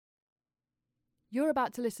You're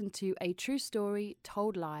about to listen to a true story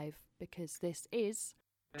told live because this is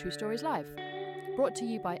True Stories Live, brought to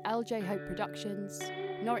you by LJ Hope Productions,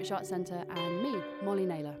 Norwich Arts Centre and me, Molly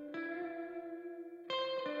Naylor.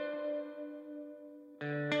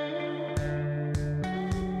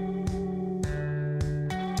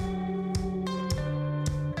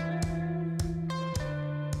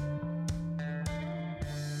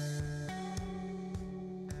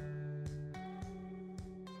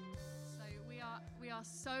 We are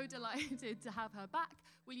so delighted to have her back.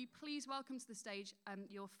 Will you please welcome to the stage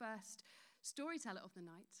your first storyteller of the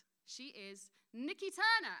night? She is Nikki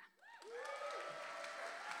Turner.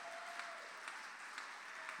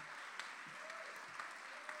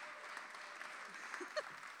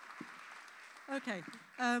 Okay.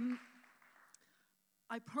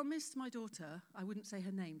 I promised my daughter I wouldn't say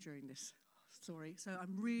her name during this story, so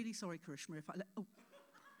I'm really sorry, Karishma, if I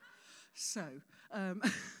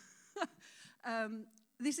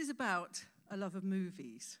this is about a love of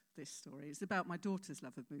movies, this story. It's about my daughter's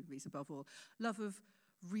love of movies, above all. Love of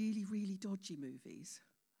really, really dodgy movies.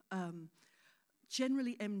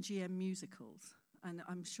 Generally MGM musicals. And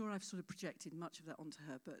I'm sure I've sort of projected much of that onto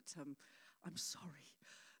her, but I'm sorry.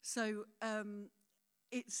 So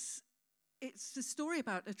it's a story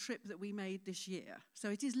about a trip that we made this year. So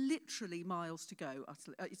it is literally miles to go.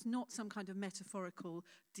 It's not some kind of metaphorical,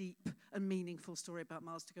 deep and meaningful story about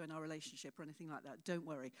miles to go in our relationship or anything like that. Don't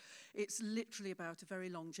worry. It's literally about a very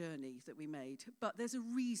long journey that we made. But there's a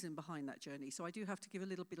reason behind that journey. So I do have to give a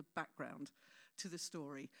little bit of background to the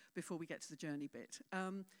story before we get to the journey bit.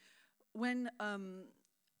 When I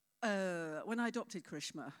adopted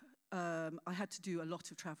Karishma, I had to do a lot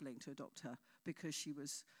of traveling to adopt her because she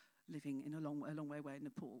was living in a long way away in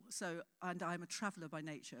Nepal. So, and I'm a traveller by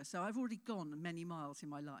nature, so I've already gone many miles in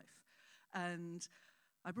my life. And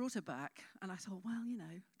I brought her back, and I thought, well, you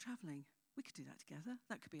know, travelling, we could do that together.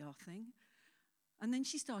 That could be our thing. And then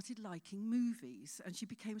she started liking movies, and she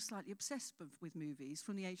became slightly obsessed with movies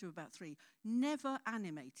from the age of about 3. Never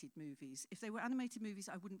animated movies. If they were animated movies,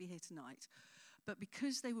 I wouldn't be here tonight. But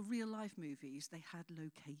because they were real-life movies, they had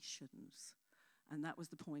locations. And that was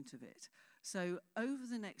the point of it. So over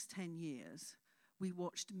the next 10 years, we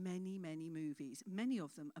watched many, many movies, many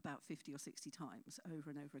of them about 50 or 60 times, over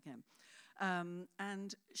and over again.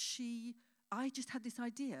 And I just had this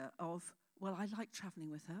idea of, well, I like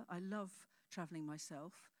traveling with her. I love traveling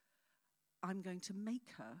myself. I'm going to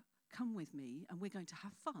make her come with me, and we're going to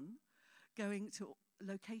have fun going to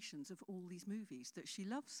locations of all these movies that she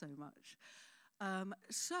loves so much.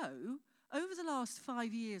 So over the last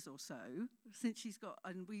 5 years or so, since she's got,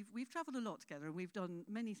 and we've travelled a lot together, and we've done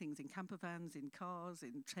many things in camper vans, in cars,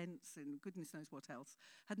 in tents, in goodness knows what else.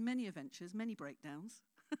 Had many adventures, many breakdowns,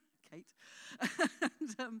 Kate.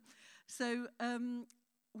 And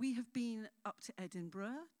we have been up to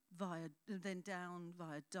Edinburgh, then down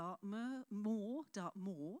via Dartmoor,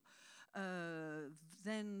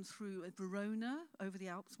 then through Verona, over the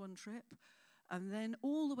Alps one trip, and then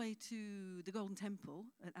all the way to the Golden Temple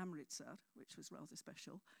at Amritsar, which was rather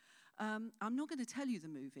special. I'm not going to tell you the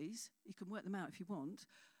movies. You can work them out if you want.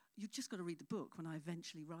 You've just got to read the book when I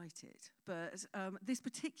eventually write it. But this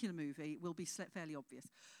particular movie will be fairly obvious.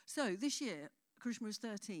 So this year, Karishma was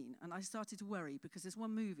 13, and I started to worry because there's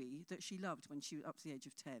one movie that she loved when she was up to the age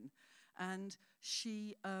of 10. And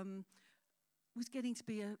she was getting to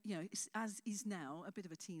be as is now, a bit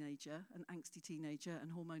of a teenager, an angsty teenager, and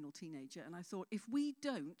hormonal teenager. And I thought, if we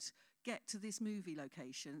don't get to this movie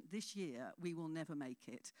location this year, we will never make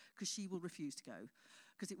it, because she will refuse to go,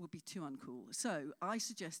 because it would be too uncool. So I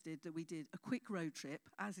suggested that we did a quick road trip,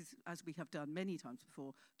 as we have done many times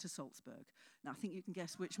before, to Salzburg. Now, I think you can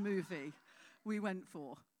guess which movie we went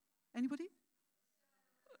for. Anybody?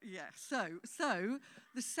 Yeah, so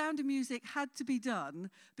the Sound of Music had to be done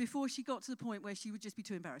before she got to the point where she would just be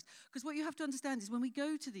too embarrassed. Because what you have to understand is when we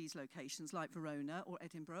go to these locations like Verona or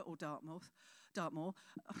Edinburgh or Dartmoor,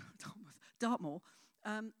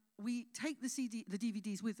 we take the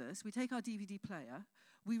DVDs with us, we take our DVD player,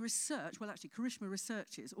 we research, well actually Karishma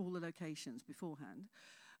researches all the locations beforehand.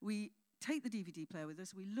 We take the DVD player with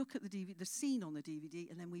us, we look at the scene on the DVD,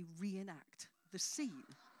 and then we reenact the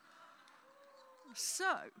scene.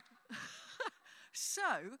 So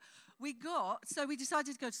we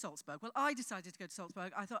decided to go to Salzburg. Well, I decided to go to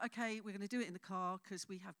Salzburg. I thought, okay, we're going to do it in the car because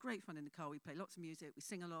we have great fun in the car. We play lots of music, we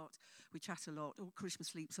sing a lot, we chat a lot, or Karishma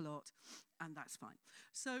sleeps a lot, and that's fine.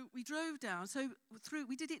 So we drove down.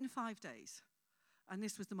 We did it in 5 days. And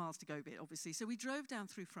this was the miles to go bit, obviously. So we drove down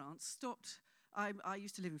through France, stopped. I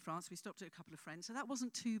used to live in France. We stopped at a couple of friends, so that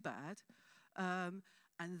wasn't too bad. And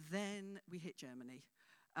then we hit Germany.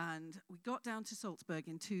 And we got down to Salzburg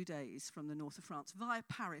in 2 days from the north of France via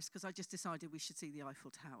Paris, because I just decided we should see the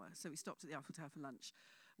Eiffel Tower. So we stopped at the Eiffel Tower for lunch,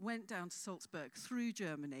 went down to Salzburg through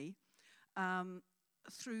Germany,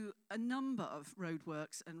 through a number of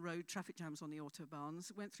roadworks and road traffic jams on the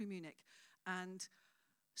autobahns, went through Munich and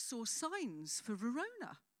saw signs for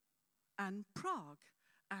Verona and Prague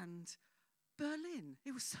and Berlin.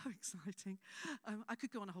 It was so exciting. I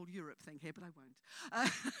could go on a whole Europe thing here, but I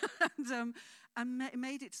won't. And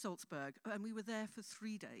made it to Salzburg, and we were there for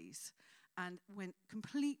 3 days and went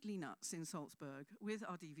completely nuts in Salzburg with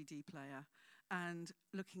our DVD player and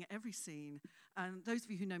looking at every scene. And those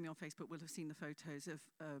of you who know me on Facebook will have seen the photos of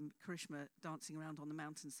Karishma dancing around on the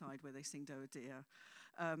mountainside where they sing Doa Dear.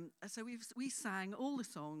 So we sang all the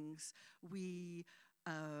songs. We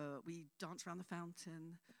danced around the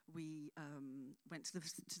fountain. We went to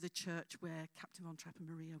the church where Captain von Trapp and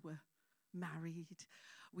Maria were married.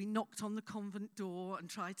 We knocked on the convent door and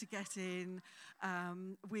tried to get in.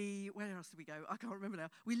 Where else did we go? I can't remember now.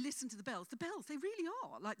 We listened to the bells. The bells, they really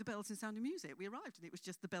are like the bells in Sound of Music. We arrived and it was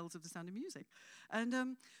just the bells of the Sound of Music. And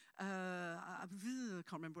I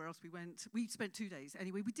can't remember where else we went. We spent 2 days.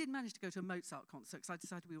 Anyway, we did manage to go to a Mozart concert because I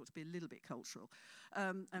decided we ought to be a little bit cultural.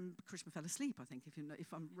 And Karishma fell asleep, I think,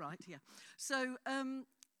 if I'm right. Yeah. So,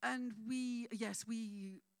 and we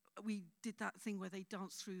did that thing where they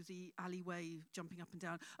danced through the alleyway, jumping up and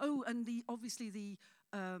down. Oh, and obviously the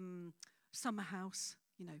summer house.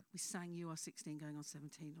 You know, we sang You Are 16 Going on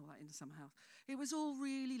 17, all that in the summer house. It was all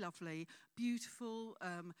really lovely, beautiful,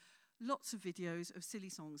 lots of videos of silly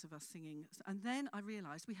songs of us singing. And then I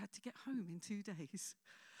realised we had to get home in 2 days.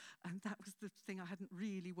 And that was the thing I hadn't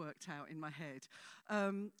really worked out in my head.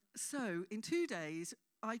 So in 2 days,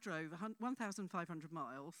 I drove 1,500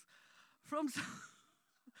 miles from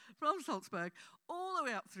Salzburg all the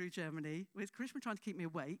way up through Germany, with Karishma trying to keep me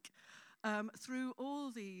awake, through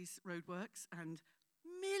all these roadworks and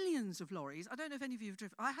millions of lorries. I don't know if any of you have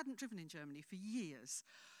driven. I hadn't driven in Germany for years.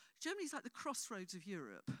 Germany's like the crossroads of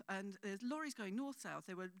Europe, and there's lorries going north-south.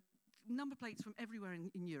 There were number plates from everywhere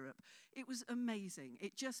in Europe. It was amazing.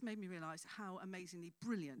 It just made me realise how amazingly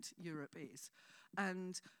brilliant Europe is.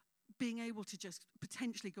 And being able to just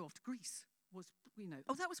potentially go off to Greece was,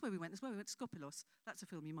 oh, that was where we went as well. We went to Skopelos. That's a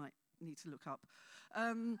film you might need to look up.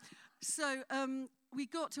 So we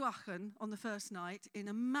got to Aachen on the first night in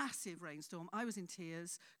a massive rainstorm. I was in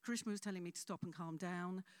tears. Karishma was telling me to stop and calm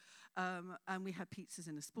down. And we had pizzas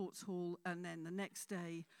in a sports hall. And then the next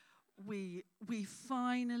day, we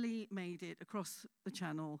finally made it across the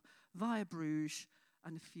channel via Bruges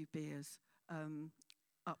and a few beers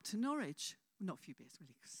up to Norwich. Not a few beers,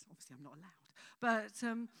 really, because obviously I'm not allowed. But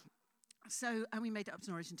and we made it up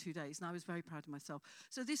to Norwich in 2 days, and I was very proud of myself.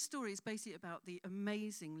 So this story is basically about the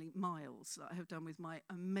amazingly miles that I have done with my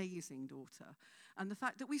amazing daughter, and the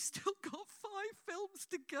fact that we've still got 5 films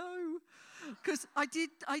to go, because I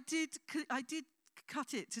did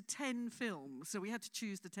cut it to 10 films, so we had to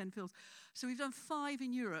choose the 10 films. So we've done 5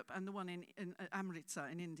 in Europe and the one in Amritsar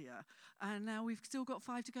in India, and now we've still got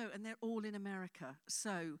 5 to go, and they're all in America.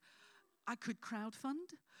 So I could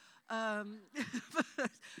crowdfund.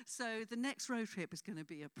 So the next road trip is going to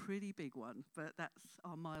be a pretty big one, but that's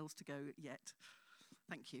our miles to go yet.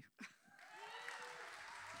 Thank you.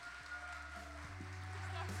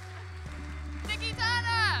 Nikki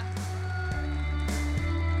Turner!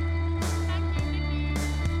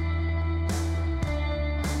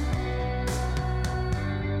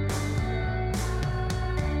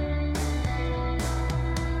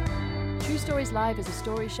 True Stories Live is a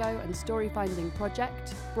story show and story finding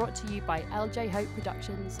project brought to you by LJ Hope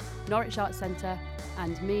Productions, Norwich Arts Centre,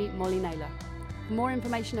 and me, Molly Naylor. For more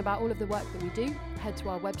information about all of the work that we do, head to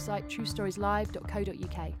our website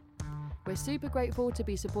truestorieslive.co.uk. We're super grateful to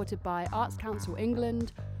be supported by Arts Council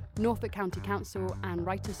England, Norfolk County Council, and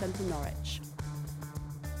Writers' Centre Norwich.